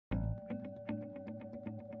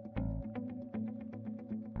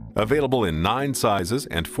Available in 9 sizes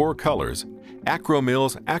and 4 colors,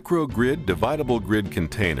 Akro-Mils Akro-Grid dividable grid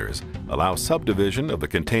containers allow subdivision of the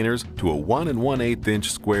containers to a 1 1/8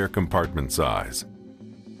 inch square compartment size.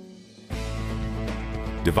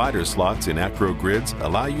 Divider slots in Akro-Grids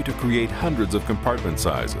allow you to create hundreds of compartment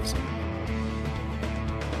sizes.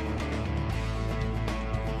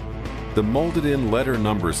 The molded-in letter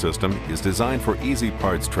number system is designed for easy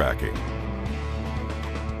parts tracking.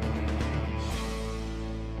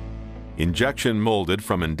 Injection molded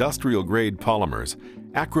from industrial-grade polymers,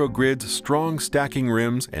 Akro-Grid's strong stacking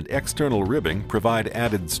rims and external ribbing provide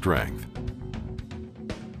added strength.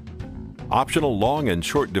 Optional long and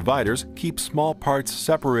short dividers keep small parts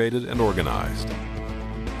separated and organized.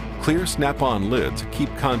 Clear snap-on lids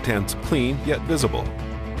keep contents clean yet visible.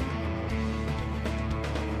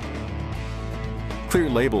 Clear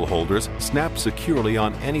label holders snap securely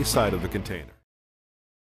on any side of the container.